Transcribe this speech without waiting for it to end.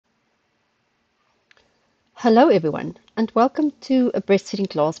Hello everyone, and welcome to a breastfeeding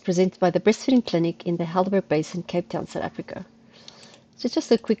class presented by the Breastfeeding Clinic in the Helderberg Basin, Cape Town, South Africa. So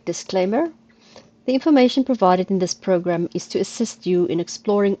just a quick disclaimer. The information provided in this program is to assist you in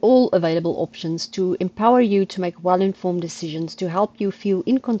exploring all available options to empower you to make well-informed decisions, to help you feel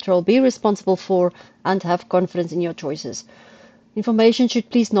in control, be responsible for, and have confidence in your choices. Information should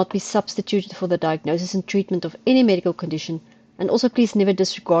please not be substituted for the diagnosis and treatment of any medical condition, and also please never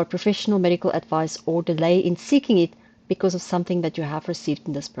disregard professional medical advice or delay in seeking it because of something that you have received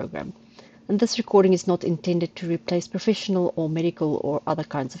in this program. And this recording is not intended to replace professional or medical or other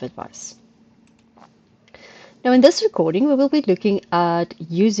kinds of advice. Now in this recording we will be looking at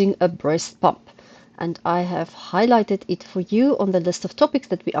using a breast pump, and I have highlighted it for you on the list of topics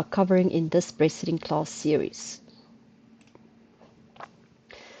that we are covering in this breastfeeding class series.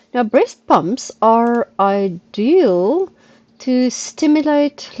 Now, breast pumps are ideal to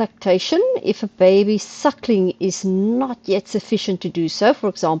stimulate lactation if a baby's suckling is not yet sufficient to do so, for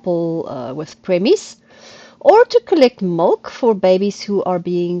example, with preemies, or to collect milk for babies who are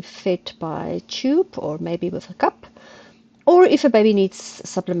being fed by tube or maybe with a cup, or if a baby needs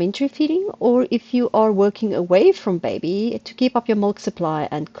supplementary feeding, or if you are working away from baby to keep up your milk supply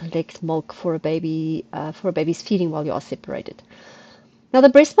and collect milk for a baby's feeding while you are separated. Now, the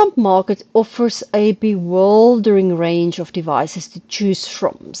breast pump market offers a bewildering range of devices to choose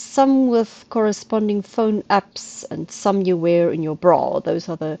from, some with corresponding phone apps and some you wear in your bra. Those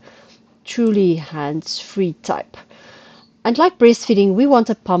are the truly hands-free type. And like breastfeeding, we want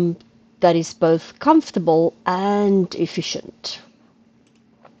a pump that is both comfortable and efficient.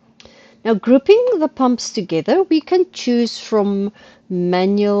 Now, grouping the pumps together, we can choose from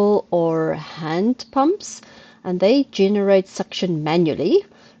manual or hand pumps, and they generate suction manually.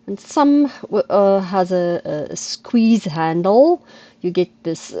 And some has a squeeze handle. You get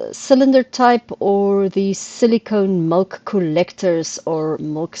this cylinder type or the silicone milk collectors or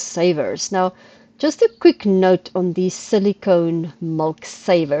milk savers. Now, just a quick note on these silicone milk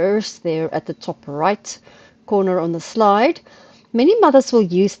savers. They're at the top right corner on the slide. Many mothers will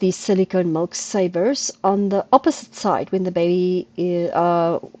use these silicone milk savers on the opposite side when the baby,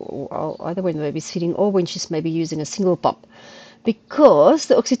 either when the baby's feeding or when she's maybe using a single pump, because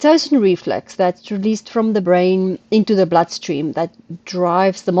the oxytocin reflex that's released from the brain into the bloodstream that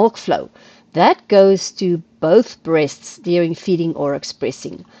drives the milk flow, that goes to both breasts during feeding or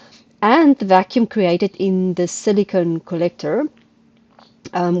expressing. And the vacuum created in the silicone collector,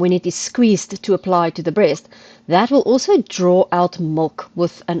 when it is squeezed to apply to the breast, that will also draw out milk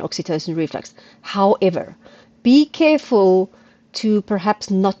with an oxytocin reflex. However, be careful to perhaps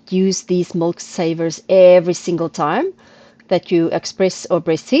not use these milk savers every single time that you express or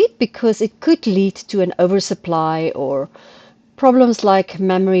breastfeed, because it could lead to an oversupply or problems like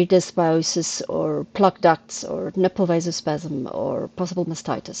mammary dysbiosis or plugged ducts or nipple vasospasm or possible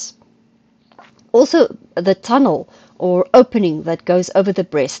mastitis. Also, the tunnel or opening that goes over the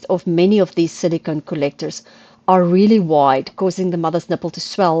breast of many of these silicone collectors are really wide, causing the mother's nipple to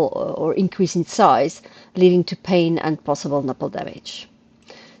swell or increase in size, leading to pain and possible nipple damage.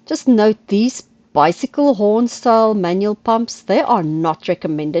 Just note, these bicycle horn style manual pumps, they are not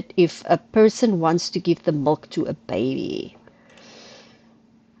recommended if a person wants to give the milk to a baby.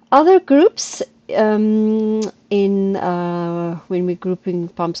 Other groups when we're grouping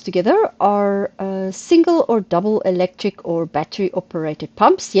pumps together are single or double electric or battery operated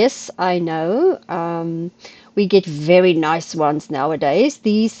pumps. Yes, I know. We get very nice ones nowadays.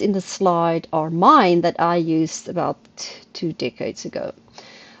 These in the slide are mine that I used about 2 decades ago.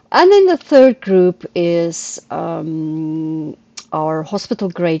 And then the third group is our hospital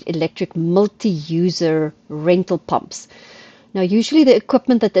grade electric multi-user rental pumps. Now, usually the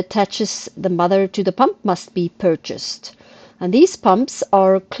equipment that attaches the mother to the pump must be purchased. And these pumps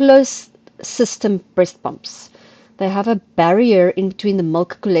are closed system breast pumps. They have a barrier in between the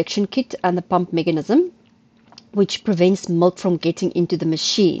milk collection kit and the pump mechanism, which prevents milk from getting into the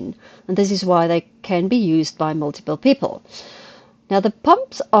machine. And this is why they can be used by multiple people. Now, the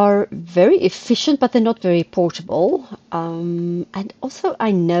pumps are very efficient, but they're not very portable. And also,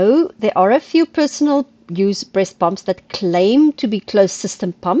 I know there are a few personal use breast pumps that claim to be closed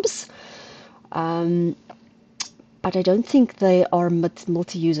system pumps, but I don't think they are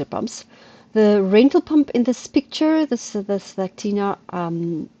multi-user pumps. The rental pump in this picture, this Lactina,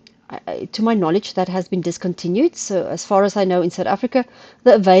 to my knowledge, that has been discontinued. So as far as I know, in South Africa,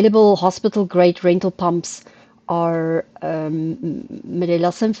 the available hospital-grade rental pumps are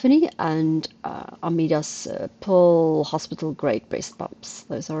Medela Symphony and Amida's Pearl hospital-grade breast pumps.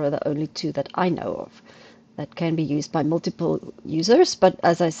 Those are the only two that I know of that can be used by multiple users. But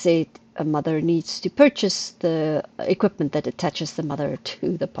as I said, a mother needs to purchase the equipment that attaches the mother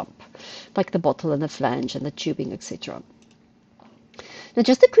to the pump, like the bottle and the flange and the tubing, etc. Now,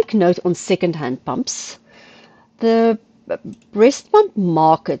 just a quick note on second-hand pumps. The breast pump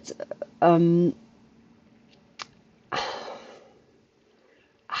market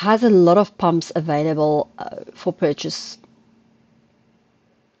has a lot of pumps available for purchase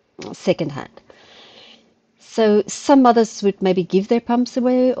second-hand. So some mothers would maybe give their pumps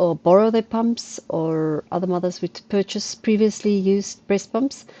away or borrow their pumps, or other mothers would purchase previously used breast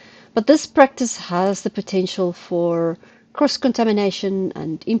pumps. But this practice has the potential for cross-contamination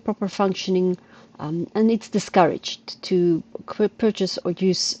and improper functioning, and it's discouraged to purchase or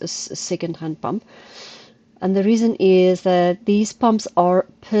use a second-hand pump. And the reason is that these pumps are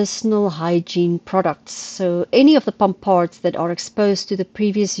personal hygiene products. So any of the pump parts that are exposed to the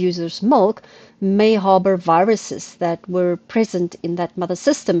previous user's milk may harbor viruses that were present in that mother's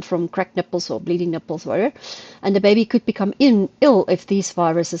system from cracked nipples or bleeding nipples, whatever. And the baby could become ill if these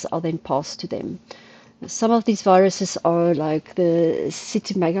viruses are then passed to them. Some of these viruses are like the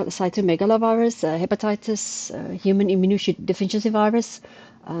cytomegalovirus, hepatitis, human immunodeficiency virus,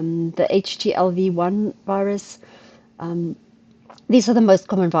 the HTLV1 virus. These are the most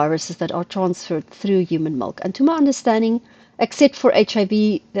common viruses that are transferred through human milk. And to my understanding, except for HIV,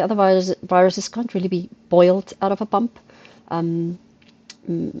 the other viruses can't really be boiled out of a pump. But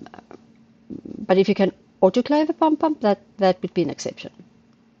if you can autoclave a pump, that would be an exception.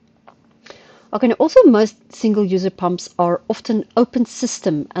 Okay, also most single-user pumps are often open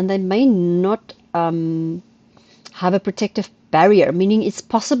system, and they may not have a protective barrier, meaning it's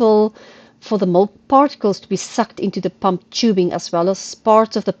possible for the milk particles to be sucked into the pump tubing, as well as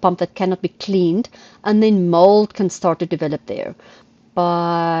parts of the pump that cannot be cleaned, and then mold can start to develop there.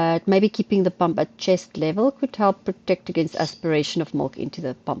 But maybe keeping the pump at chest level could help protect against aspiration of milk into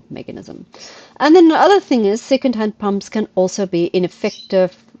the pump mechanism. And then the other thing is, second-hand pumps can also be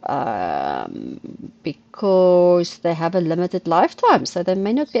ineffective because they have a limited lifetime, so they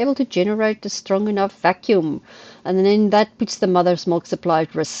may not be able to generate a strong enough vacuum, and then that puts the mother's milk supply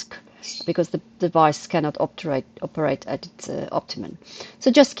at risk because the device cannot operate at its optimum.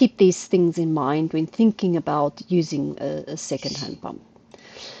 So just keep these things in mind when thinking about using a second-hand pump.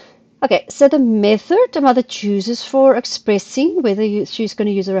 Okay, so the method a mother chooses for expressing, whether she's going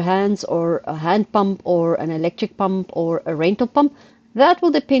to use her hands or a hand pump or an electric pump or a rental pump, that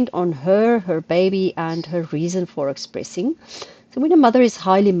will depend on her baby, and her reason for expressing. So when a mother is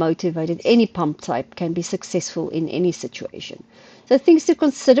highly motivated, any pump type can be successful in any situation. So things to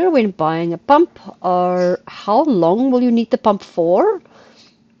consider when buying a pump are: how long will you need the pump for?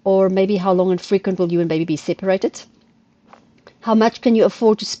 Or maybe how long and frequent will you and baby be separated? How much can you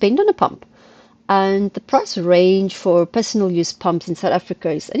afford to spend on a pump? And the price range for personal use pumps in South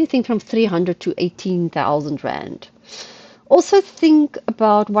Africa is anything from 300 to 18,000 Rand. Also think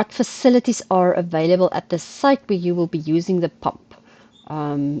about what facilities are available at the site where you will be using the pump.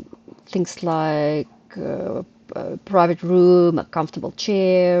 Things like a private room, a comfortable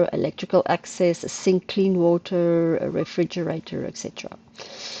chair, electrical access, a sink, clean water, a refrigerator, etc.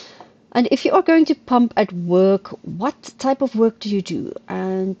 And if you are going to pump at work, what type of work do you do?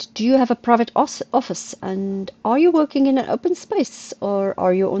 And do you have a private office? And are you working in an open space, or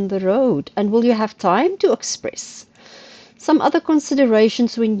are you on the road? And will you have time to express? Some other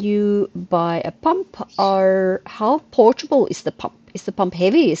considerations when you buy a pump are: how portable is the pump? Is the pump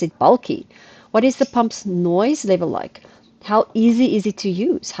heavy? Is it bulky? What is the pump's noise level like? How easy is it to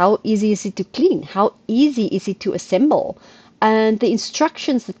use? How easy is it to clean? How easy is it to assemble? And the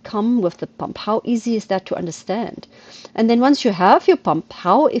instructions that come with the pump, how easy is that to understand? And then once you have your pump,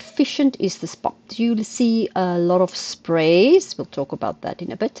 how efficient is this pump? Do you see a lot of sprays? We'll talk about that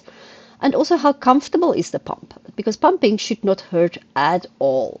in a bit. And also, how comfortable is the pump? Because pumping should not hurt at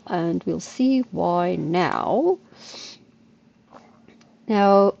all. And we'll see why now.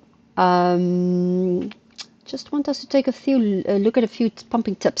 Now, just want us to take a look at a few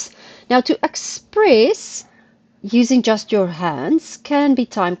pumping tips. Now, to express using just your hands can be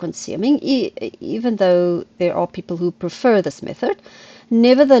time consuming, even though there are people who prefer this method.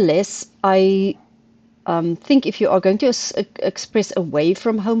 Nevertheless, I think if you are going to express away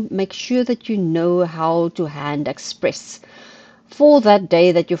from home, make sure that you know how to hand express for that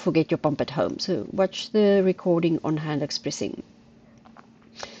day that you forget your pump at home. So watch the recording on hand expressing.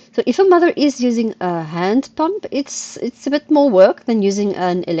 So if a mother is using a hand pump, it's a bit more work than using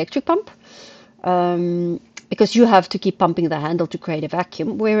an electric pump, because you have to keep pumping the handle to create a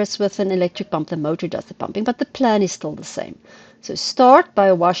vacuum, whereas with an electric pump, the motor does the pumping, but the plan is still the same. So start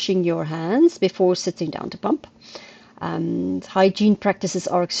by washing your hands before sitting down to pump. And hygiene practices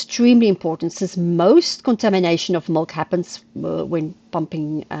are extremely important since most contamination of milk happens when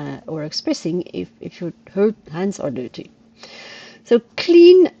pumping or expressing if your hands are dirty. So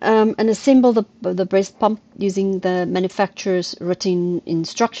clean and assemble the breast pump using the manufacturer's written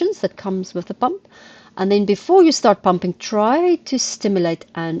instructions that comes with the pump. And then before you start pumping, try to stimulate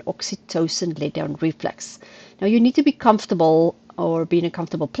an oxytocin let-down reflex. Now you need to be comfortable or be in a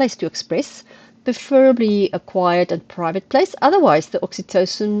comfortable place to express, preferably a quiet and private place. Otherwise, the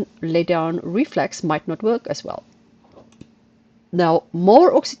oxytocin let-down reflex might not work as well. Now,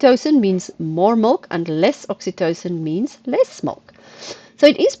 more oxytocin means more milk, and less oxytocin means less milk. So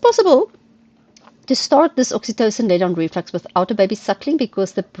it is possible to start this oxytocin let-down reflex without a baby suckling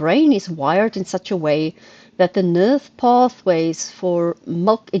because the brain is wired in such a way that the nerve pathways for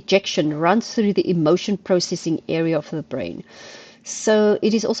milk ejection runs through the emotion processing area of the brain. So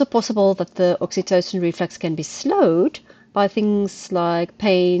it is also possible that the oxytocin reflex can be slowed by things like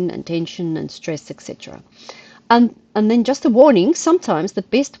pain and tension and stress, etc. And then just a warning, sometimes the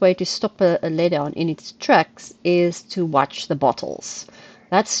best way to stop a letdown in its tracks is to watch the bottles.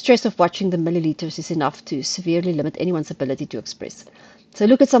 That stress of watching the milliliters is enough to severely limit anyone's ability to express. So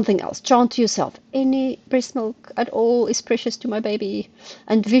look at something else. Chant to yourself, any breast milk at all is precious to my baby.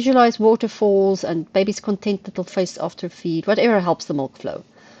 And visualize waterfalls and baby's content little face after feed, whatever helps the milk flow.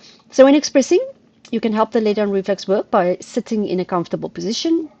 So when expressing, you can help the letdown reflex work by sitting in a comfortable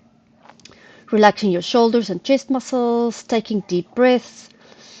position, relaxing your shoulders and chest muscles, taking deep breaths,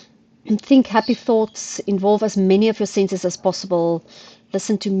 and think happy thoughts, involve as many of your senses as possible.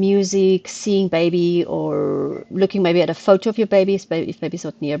 Listen to music, seeing baby, or looking maybe at a photo of your baby if baby's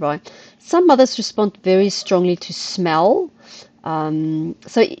not nearby. Some mothers respond very strongly to smell.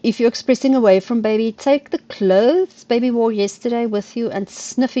 So if you're expressing away from baby, take the clothes baby wore yesterday with you and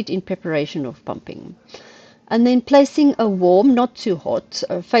sniff it in preparation of pumping. And then placing a warm, not too hot,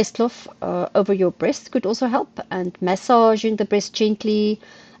 face cloth over your breast could also help, and massaging the breast gently,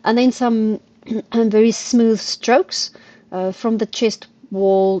 and then some very smooth strokes from the chest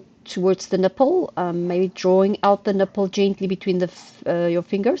wall towards the nipple, maybe drawing out the nipple gently between your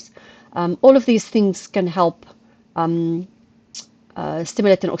fingers. All of these things can help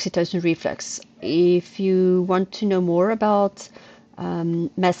stimulate an oxytocin reflex. If you want to know more about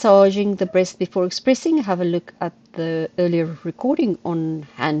massaging the breast before expressing, have a look at the earlier recording on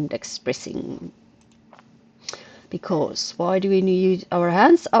hand expressing. Because why do we need our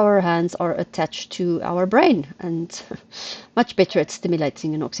hands? Our hands are attached to our brain and much better at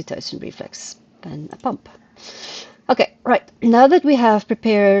stimulating an oxytocin reflex than a pump. Okay, right. Now that we have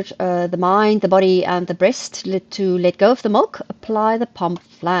prepared the mind, the body, and the breast to let go of the milk, apply the pump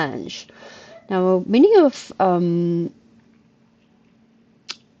flange. Now, many of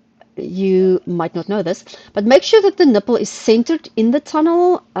you might not know this, but make sure that the nipple is centered in the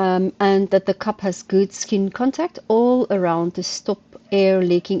tunnel and that the cup has good skin contact all around to stop air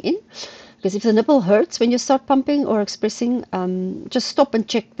leaking in. Because if the nipple hurts when you start pumping or expressing, just stop and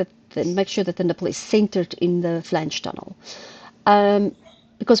check that, and make sure that the nipple is centered in the flange tunnel.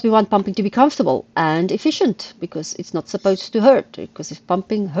 Because we want pumping to be comfortable and efficient, because it's not supposed to hurt. Because if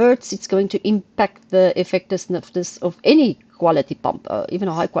pumping hurts, it's going to impact the effectiveness of any quality pump, even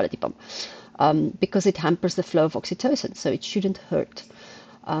a high quality pump, because it hampers the flow of oxytocin, so it shouldn't hurt.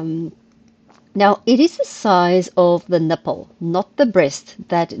 Now, it is the size of the nipple, not the breast,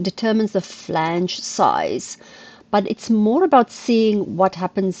 that determines the flange size, but it's more about seeing what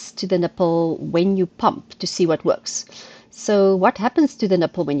happens to the nipple when you pump to see what works. So what happens to the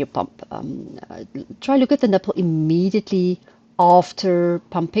nipple when you pump? Try look at the nipple immediately after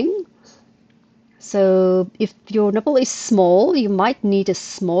pumping. So if your nipple is small, you might need a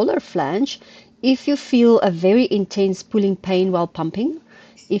smaller flange. If you feel a very intense pulling pain while pumping,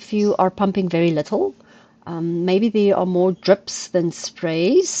 if you are pumping very little, maybe there are more drips than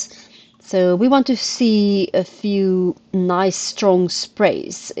sprays. So we want to see a few nice strong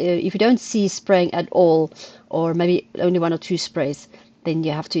sprays. If you don't see spraying at all, or maybe only one or two sprays, then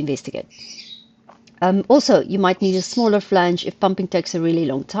you have to investigate. Also, you might need a smaller flange if pumping takes a really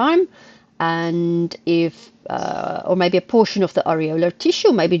long time, and if, or maybe a portion of the areolar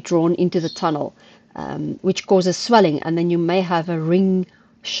tissue may be drawn into the tunnel, which causes swelling, and then you may have a ring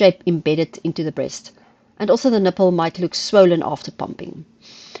shape embedded into the breast. And also the nipple might look swollen after pumping.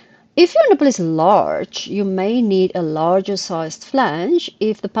 If your nipple is large, you may need a larger sized flange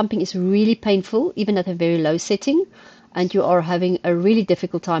if the pumping is really painful, even at a very low setting, and you are having a really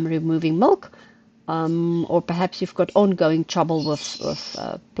difficult time removing milk, or perhaps you've got ongoing trouble with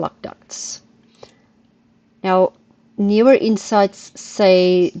plug ducts. Now, newer insights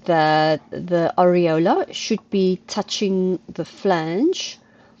say that the areola should be touching the flange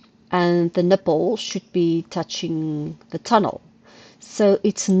and the nipple should be touching the tunnel. So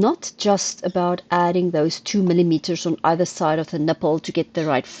it's not just about adding those 2 millimeters on either side of the nipple to get the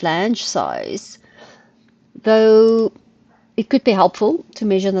right flange size, though it could be helpful to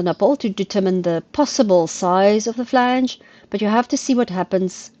measure the nipple to determine the possible size of the flange, but you have to see what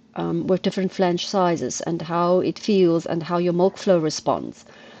happens with different flange sizes and how it feels and how your milk flow responds,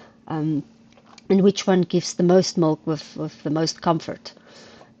 and which one gives the most milk with the most comfort.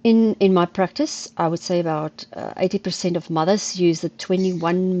 In my practice, I would say about 80% of mothers use the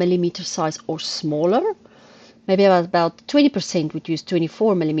 21 millimeter size or smaller. Maybe about 20% would use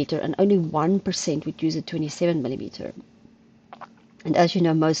 24 millimeter, and only 1% would use a 27 millimeter. And as you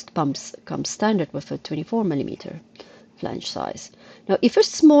know, most pumps come standard with a 24 millimeter flange size. Now, if a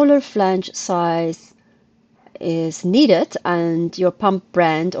smaller flange size is needed and your pump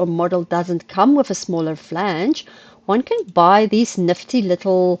brand or model doesn't come with a smaller flange, one can buy these nifty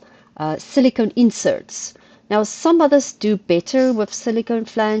little silicone inserts. Now, some others do better with silicone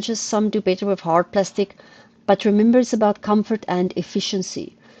flanges, some do better with hard plastic, but remember, it's about comfort and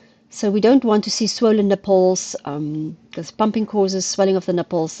efficiency. So we don't want to see swollen nipples, because pumping causes swelling of the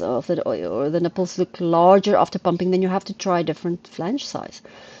nipples, or the nipples look larger after pumping. Then you have to try a different flange size.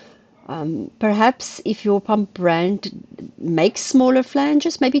 Perhaps if your pump brand makes smaller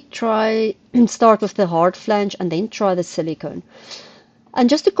flanges, maybe try start with the hard flange and then try the silicone. And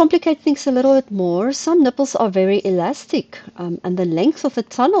just to complicate things a little bit more, some nipples are very elastic, and the length of the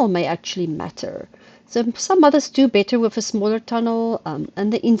tunnel may actually matter. So some mothers do better with a smaller tunnel,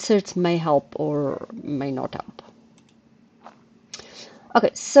 and the inserts may help or may not help.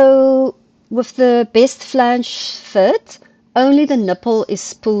 Okay, so with the best flange fit, only the nipple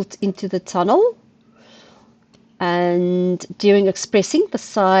is pulled into the tunnel, and during expressing, the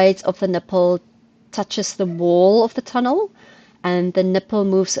sides of the nipple touches the wall of the tunnel, and the nipple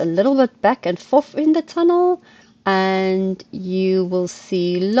moves a little bit back and forth in the tunnel, and you will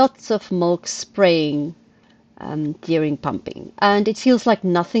see lots of milk spraying during pumping. And it feels like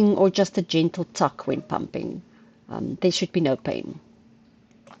nothing or just a gentle tuck when pumping. There should be no pain.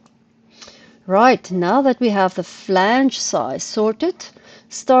 Right, now that we have the flange size sorted,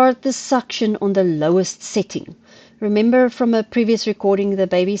 start the suction on the lowest setting. Remember from a previous recording, the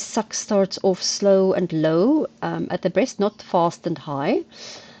baby suck starts off slow and low at the breast, not fast and high.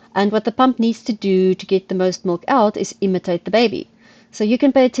 And what the pump needs to do to get the most milk out is imitate the baby. So you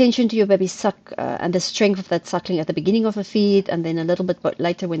can pay attention to your baby's suck and the strength of that suckling at the beginning of a feed, and then a little bit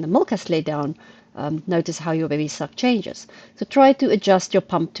later when the milk has laid down, notice how your baby's suck changes. So try to adjust your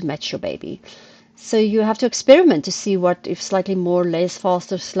pump to match your baby. So you have to experiment to see what, if slightly more, less,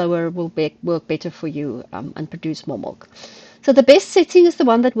 faster, slower, will work better for you and produce more milk. So the best setting is the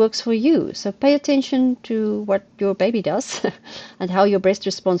one that works for you. So pay attention to what your baby does and how your breast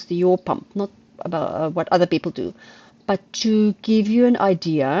responds to your pump, not about what other people do. But to give you an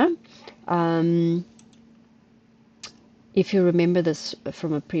idea, if you remember this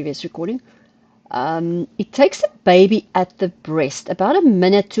from a previous recording, it takes a baby at the breast about a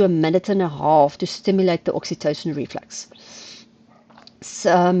minute to a minute and a half to stimulate the oxytocin reflex.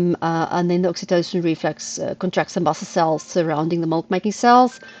 And then the oxytocin reflex contracts the muscle cells surrounding the milk-making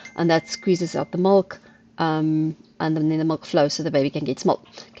cells, and that squeezes out the milk, and then the milk flows so the baby can get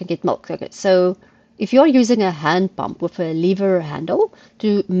milk. Okay, so if you're using a hand pump with a lever handle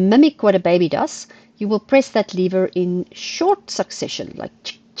to mimic what a baby does, you will press that lever in short succession, like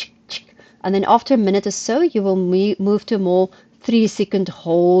chick, chick, chick. And then after a minute or so, you will move to a more 3-second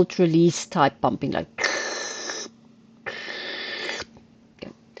hold release type pumping, like.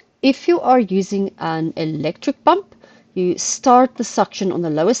 If you are using an electric pump, you start the suction on the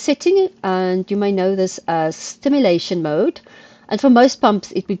lowest setting, and you may know this as stimulation mode. And for most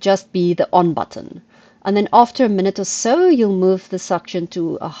pumps, it would just be the on button. And then after a minute or so, you'll move the suction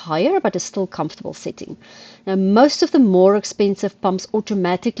to a higher but a still comfortable setting. Now, most of the more expensive pumps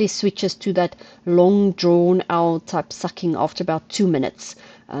automatically switches to that long drawn out type sucking after about 2 minutes,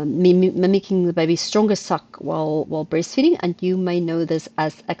 mimicking the baby's strongest suck while breastfeeding, and you may know this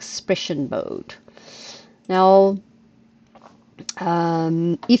as expression mode. Now,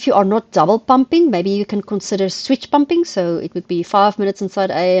 if you are not double pumping, maybe you can consider switch pumping. So it would be 5 minutes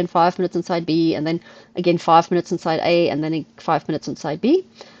inside A and 5 minutes inside B, and then again 5 minutes inside A, and then 5 minutes inside B.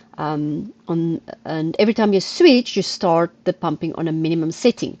 And every time you switch, you start the pumping on a minimum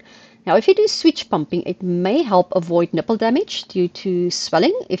setting. Now, if you do switch pumping, it may help avoid nipple damage due to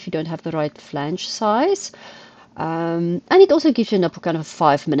swelling if you don't have the right flange size. And it also gives your nipple kind of a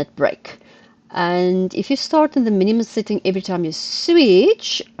 5-minute break. And if you start in the minimum setting every time you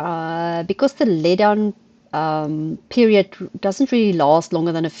switch, because the lay down period doesn't really last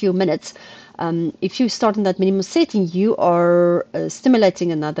longer than a few minutes, if you start in that minimum setting, you are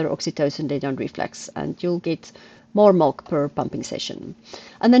stimulating another oxytocin lay down reflex, and you'll get more milk per pumping session.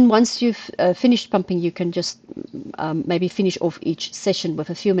 And then once you've finished pumping, you can just maybe finish off each session with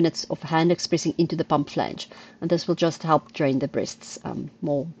a few minutes of hand expressing into the pump flange. And this will just help drain the breasts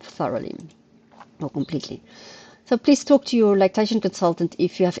more thoroughly or completely. So please talk to your lactation consultant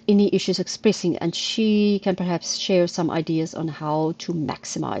if you have any issues expressing, and she can perhaps share some ideas on how to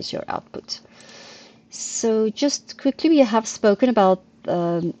maximize your output. So just quickly, we have spoken about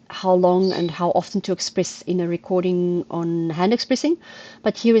how long and how often to express in a recording on hand expressing,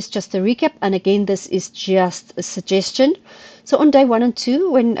 but here is just a recap. And again, this is just a suggestion. So on day 1 and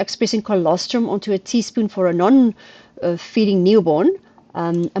 2, when expressing colostrum onto a teaspoon for a non-feeding newborn,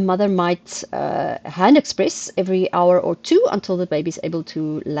 a mother might hand express every hour or two until the baby is able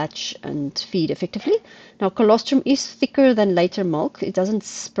to latch and feed effectively. Now, colostrum is thicker than later milk. It doesn't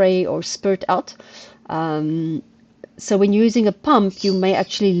spray or spurt out. So when using a pump, you may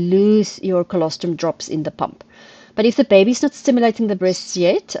actually lose your colostrum drops in the pump. But if the baby is not stimulating the breasts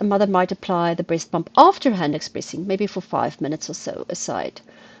yet, a mother might apply the breast pump after hand expressing, maybe for 5 minutes or so aside,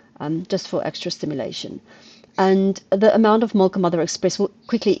 just for extra stimulation. And the amount of milk a mother express will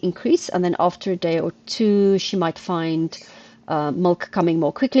quickly increase, and then after a day or two, she might find milk coming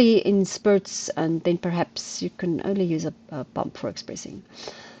more quickly in spurts, and then perhaps you can only use a pump for expressing.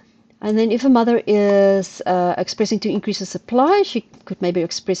 And then if a mother is expressing to increase the supply, she could maybe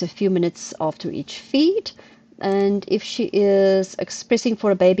express a few minutes after each feed. And if she is expressing for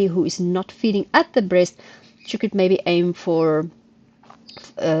a baby who is not feeding at the breast, she could maybe aim for,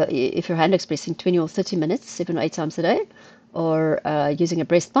 if you're hand expressing, 20 or 30 minutes, 7 or 8 times a day, or using a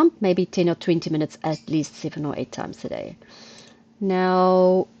breast pump, maybe 10 or 20 minutes at least 7 or 8 times a day.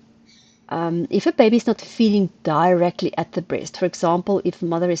 Now, if a baby is not feeding directly at the breast, for example, if a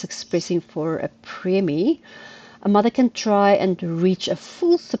mother is expressing for a preemie, a mother can try and reach a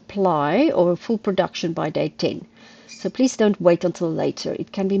full supply or full production by day 10. So please don't wait until later.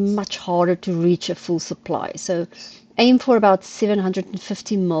 It can be much harder to reach a full supply. So aim for about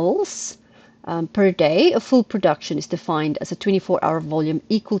 750 mils per day. A full production is defined as a 24-hour volume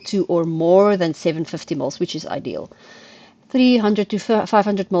equal to or more than 750 mils, which is ideal. 300 to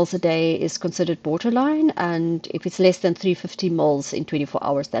 500 mils a day is considered borderline, and if it's less than 350 mils in 24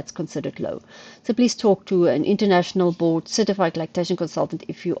 hours, that's considered low. So please talk to an international board certified lactation consultant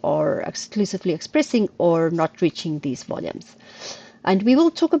if you are exclusively expressing or not reaching these volumes. And we will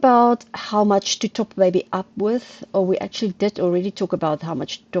talk about how much to top a baby up with, or we actually did already talk about how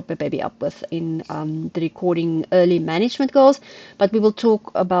much to top a baby up with in the recording early management goals, but we will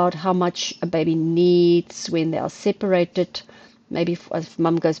talk about how much a baby needs when they are separated, maybe if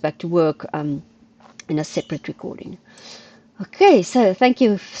mum goes back to work, in a separate recording. Okay, so thank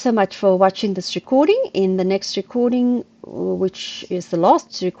you so much for watching this recording. In the next recording, which is the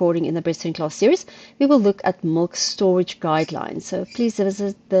last recording in the breastfeeding class series, we will look at milk storage guidelines. So please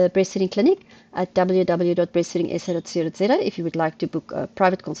visit the breastfeeding clinic at www.breastfeedingsa.co.za if you would like to book a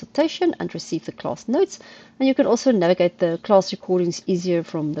private consultation and receive the class notes. And you can also navigate the class recordings easier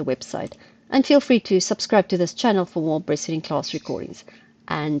from the website. And feel free to subscribe to this channel for more breastfeeding class recordings.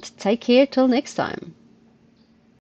 And take care till next time.